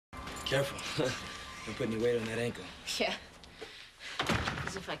Careful. Don't put any weight on that ankle. Yeah.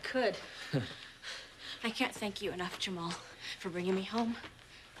 As if I could. I can't thank you enough, Jamal, for bringing me home.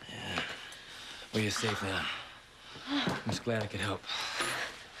 Yeah. Well, you're safe now. I'm just glad I could help.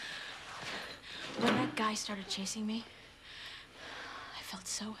 When that guy started chasing me, I felt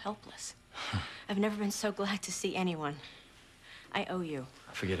so helpless. I've never been so glad to see anyone. I owe you.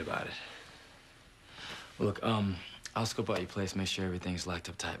 Forget about it. Well, look, I'll scope out your place, make sure everything's locked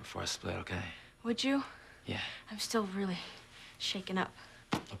up tight before I split, okay? Would you? Yeah. I'm still really shaken up.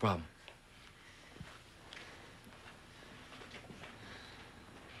 No problem.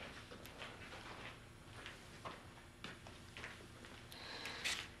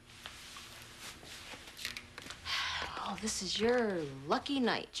 Oh, this is your lucky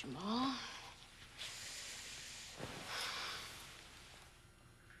night, Jamal.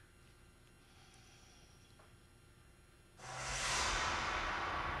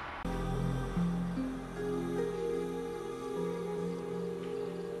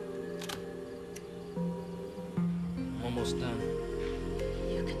 Almost done.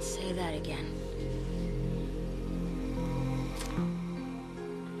 You can say that again.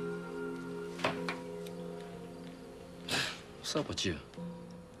 What's up with you?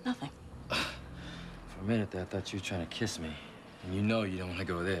 Nothing. For a minute there, I thought you were trying to kiss me. And you know you don't want to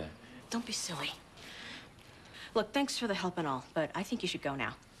go there. Don't be silly. Look, thanks for the help and all, but I think you should go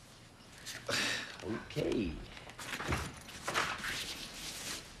now. Okay.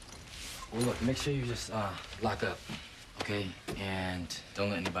 Well, look, make sure you just lock up, okay? And don't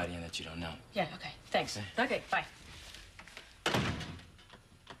let anybody in that you don't know. Yeah, okay. Thanks. Okay, bye.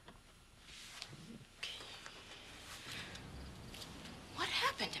 What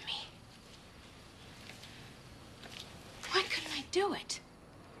happened to me? Why couldn't I do it?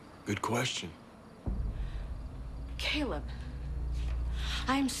 Good question. Caleb,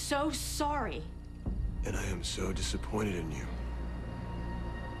 I am so sorry. And I am so disappointed in you.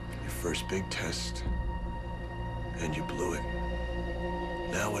 Your first big test, and you blew it.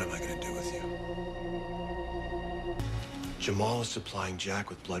 Now what am I gonna do with you? Jamal is supplying Jack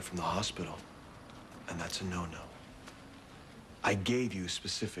with blood from the hospital, and that's a no-no. I gave you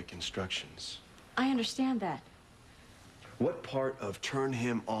specific instructions. I understand that. What part of turn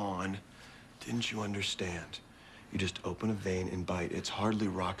him on didn't you understand? You just open a vein and bite. It's hardly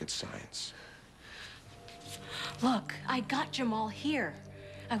rocket science. Look, I got Jamal here.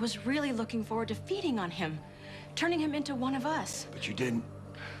 I was really looking forward to feeding on him, turning him into one of us. But you didn't.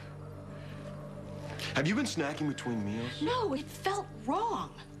 Have you been snacking between meals? No, it felt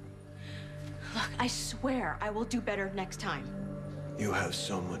wrong. Look, I swear I will do better next time. You have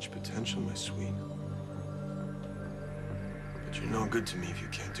so much potential, my sweet. But you're no good to me if you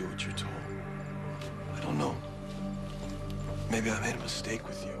can't do what you're told. I don't know. Maybe I made a mistake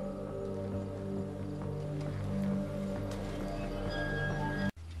with you.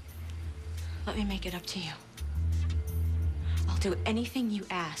 Let me make it up to you. I'll do anything you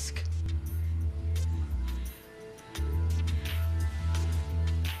ask.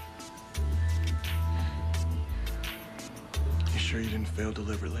 You sure you didn't fail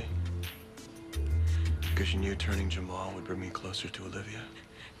deliberately? Because you knew turning Jamal would bring me closer to Olivia?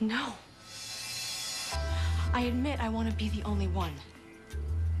 No. I admit I want to be the only one.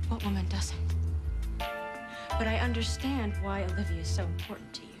 What woman doesn't? But I understand why Olivia is so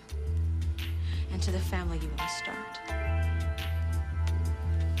important to you. And to the family you want to start.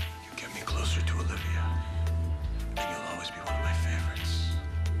 You get me closer to Olivia, and you'll always be one of my favorites.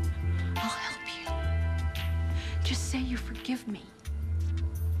 I'll help you. Just say you forgive me.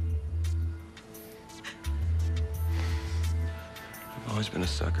 I've always been a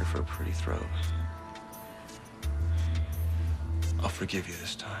sucker for a pretty throat. I'll forgive you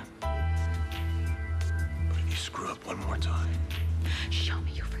this time. But if you screw up one more time... Show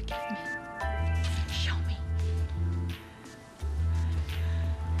me you forgive me.